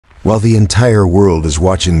While the entire world is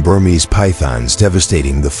watching Burmese pythons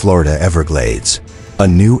devastating the Florida Everglades, a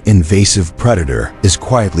new invasive predator is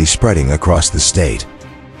quietly spreading across the state.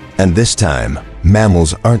 And this time,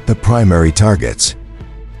 mammals aren't the primary targets.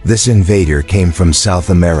 This invader came from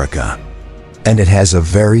South America, and it has a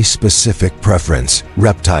very specific preference: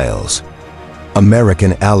 reptiles.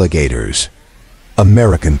 American alligators,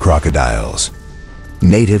 American crocodiles,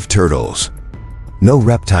 native turtles. No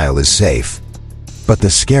reptile is safe. But the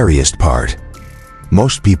scariest part,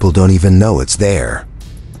 most people don't even know it's there.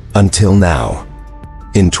 Until now.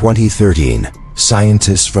 In 2013,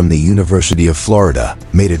 scientists from the University of Florida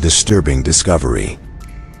made a disturbing discovery.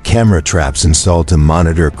 Camera traps installed to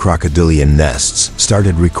monitor crocodilian nests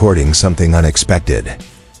started recording something unexpected.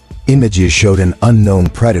 Images showed an unknown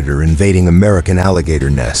predator invading American alligator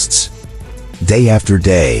nests. Day after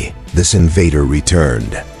day, this invader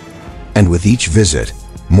returned. And with each visit,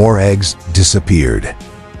 more eggs disappeared.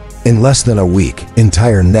 In less than a week,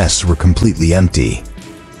 entire nests were completely empty.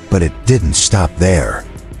 But it didn't stop there.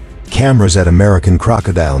 Cameras at American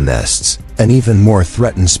crocodile nests, an even more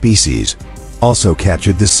threatened species, also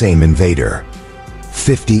captured the same invader.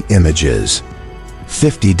 50 images.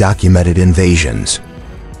 50 documented invasions.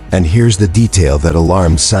 And here's the detail that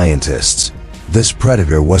alarmed scientists. This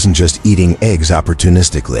predator wasn't just eating eggs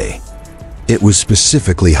opportunistically. It was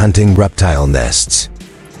specifically hunting reptile nests,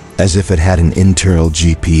 as if it had an internal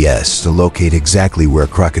GPS to locate exactly where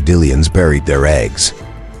crocodilians buried their eggs.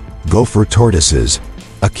 Gopher tortoises,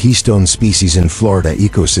 a keystone species in Florida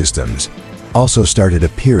ecosystems, also started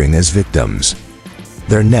appearing as victims.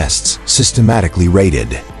 Their nests systematically raided.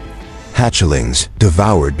 Hatchlings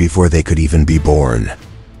devoured before they could even be born.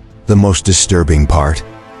 The most disturbing part?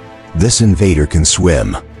 This invader can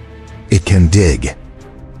swim. It can dig.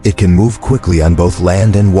 It can move quickly on both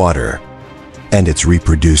land and water. And it's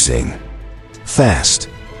reproducing fast.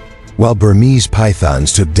 While Burmese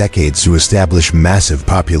pythons took decades to establish massive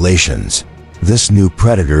populations, this new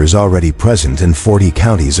predator is already present in 40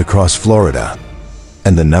 counties across Florida.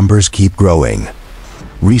 And the numbers keep growing.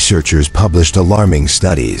 Researchers published alarming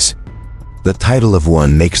studies. The title of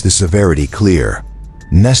one makes the severity clear: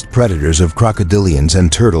 Nest Predators of Crocodilians and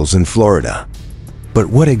Turtles in Florida. But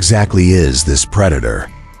what exactly is this predator?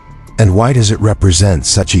 And why does it represent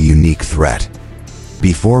such a unique threat?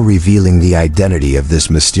 Before revealing the identity of this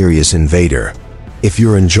mysterious invader, if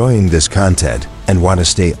you're enjoying this content and want to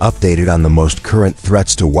stay updated on the most current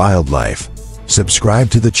threats to wildlife, subscribe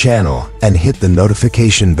to the channel and hit the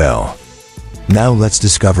notification bell. Now let's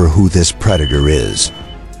discover who this predator is.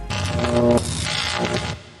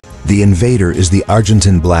 The invader is the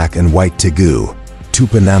Argentine black and white Tegu,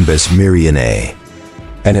 Tupinambis merianae.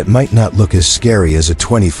 And it might not look as scary as a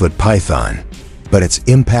 20-foot python, but its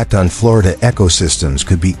impact on Florida ecosystems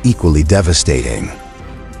could be equally devastating.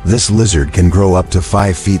 This lizard can grow up to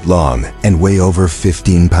 5 feet long and weigh over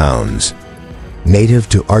 15 pounds. Native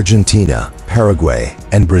to Argentina, Paraguay,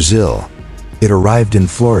 and Brazil, it arrived in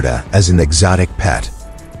Florida as an exotic pet.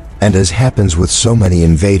 And as happens with so many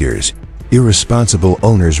invaders, irresponsible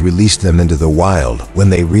owners released them into the wild when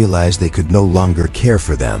they realized they could no longer care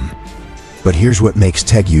for them. But here's what makes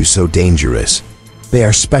Tegu so dangerous. They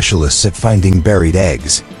are specialists at finding buried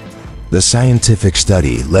eggs. The scientific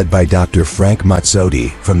study, led by Dr. Frank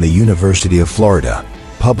Mazzotti from the University of Florida,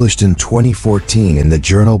 published in 2014 in the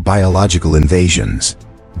journal Biological Invasions,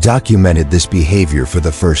 documented this behavior for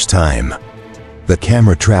the first time. The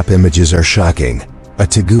camera trap images are shocking. A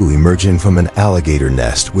Tegu emerging from an alligator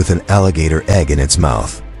nest with an alligator egg in its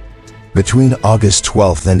mouth. Between August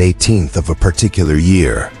 12th and 18th of a particular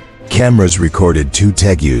year, cameras recorded 2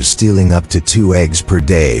 Tegus stealing up to 2 eggs per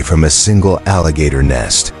day from a single alligator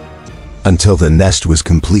nest, until the nest was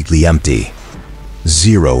completely empty.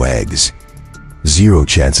 0 eggs. 0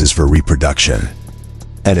 chances for reproduction.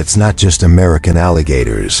 And it's not just American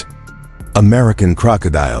alligators. American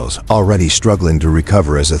crocodiles, already struggling to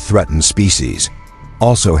recover as a threatened species,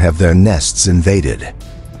 also have their nests invaded.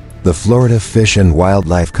 The Florida Fish and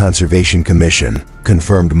Wildlife Conservation Commission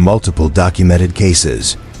confirmed multiple documented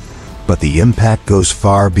cases. But the impact goes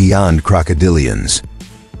far beyond crocodilians.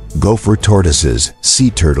 Gopher tortoises, sea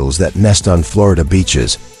turtles that nest on Florida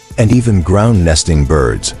beaches, and even ground nesting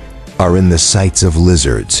birds are in the sights of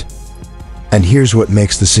lizards. And here's what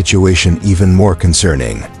makes the situation even more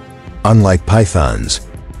concerning. Unlike pythons,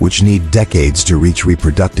 which need decades to reach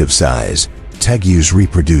reproductive size, Tegus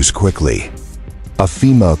reproduce quickly. A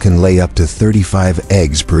female can lay up to 35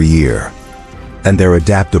 eggs per year. And they're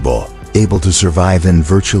adaptable, able to survive in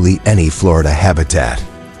virtually any Florida habitat.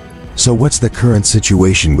 So what's the current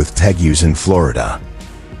situation with Tegus in Florida?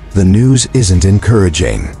 The news isn't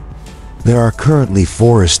encouraging. There are currently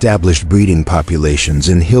 4 established breeding populations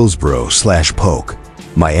in Hillsborough/Polk,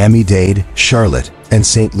 Miami-Dade, Charlotte, and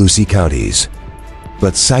St. Lucie counties.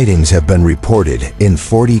 But sightings have been reported in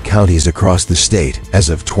 40 counties across the state as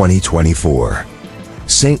of 2024.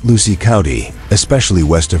 St. Lucie County, especially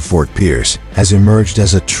west of Fort Pierce, has emerged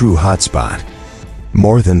as a true hotspot.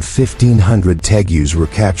 More than 1,500 tegus were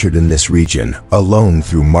captured in this region alone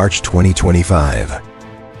through March 2025.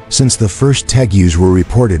 Since the first tegus were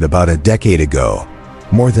reported about a decade ago,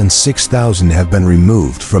 more than 6,000 have been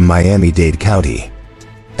removed from Miami-Dade County.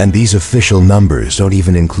 And these official numbers don't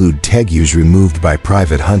even include tegus removed by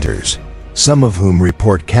private hunters, some of whom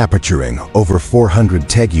report capturing over 400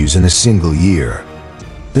 tegus in a single year.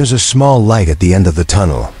 There's a small light at the end of the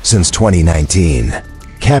tunnel. Since 2019,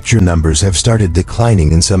 capture numbers have started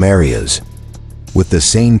declining in some areas. With the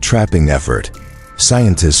same trapping effort,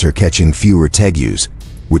 scientists are catching fewer tegus,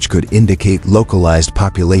 which could indicate localized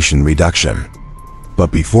population reduction.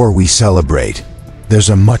 But before we celebrate, there's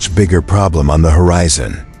a much bigger problem on the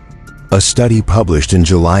horizon. A study published in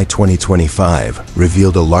July 2025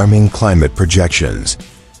 revealed alarming climate projections.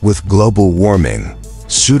 With global warming,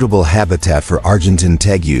 suitable habitat for Argentine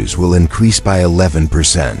tegus will increase by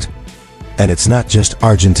 11%. And it's not just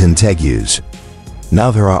Argentine tegus.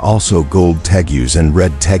 Now there are also gold tegus and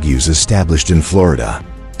red tegus established in Florida,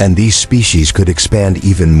 and these species could expand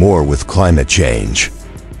even more with climate change.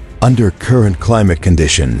 Under current climate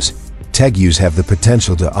conditions, tegus have the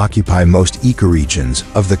potential to occupy most ecoregions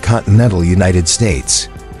of the continental United States.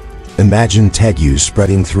 Imagine tegus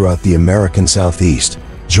spreading throughout the American Southeast,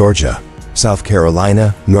 Georgia, South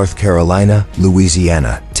Carolina, North Carolina,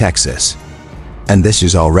 Louisiana, Texas. And this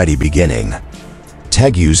is already beginning.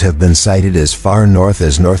 Tegus have been sighted as far north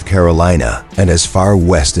as North Carolina and as far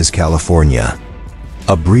west as California.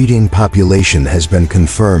 A breeding population has been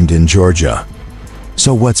confirmed in Georgia.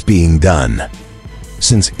 So what's being done?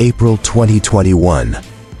 Since April 2021,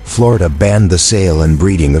 Florida banned the sale and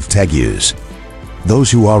breeding of tegus. Those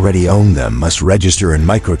who already own them must register and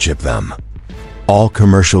microchip them. All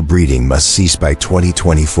commercial breeding must cease by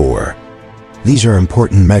 2024. These are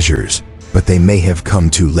important measures, but they may have come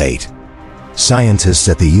too late. Scientists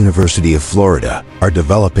at the University of Florida are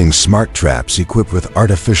developing smart traps equipped with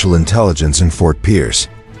artificial intelligence in Fort Pierce,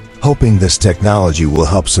 hoping this technology will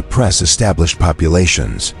help suppress established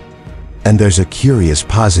populations. And there's a curious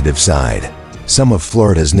positive side. Some of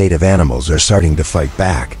Florida's native animals are starting to fight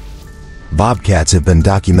back. Bobcats have been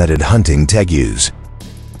documented hunting tegus.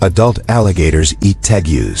 Adult alligators eat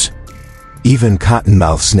tegus. Even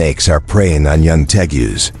cottonmouth snakes are preying on young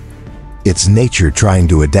tegus. It's nature trying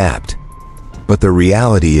to adapt. But the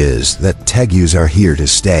reality is that tegus are here to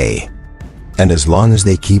stay. And as long as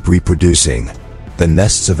they keep reproducing, the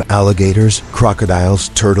nests of alligators, crocodiles,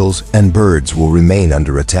 turtles, and birds will remain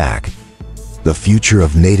under attack. The future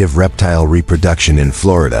of native reptile reproduction in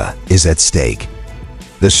Florida is at stake.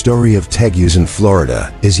 The story of tegus in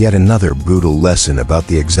Florida is yet another brutal lesson about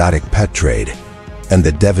the exotic pet trade and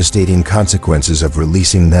the devastating consequences of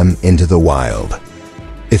releasing them into the wild.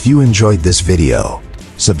 If you enjoyed this video,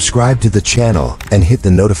 subscribe to the channel and hit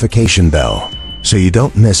the notification bell so you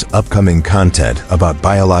don't miss upcoming content about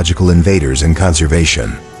biological invaders and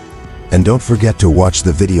conservation. And don't forget to watch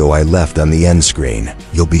the video I left on the end screen.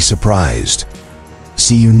 You'll be surprised.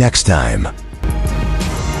 See you next time.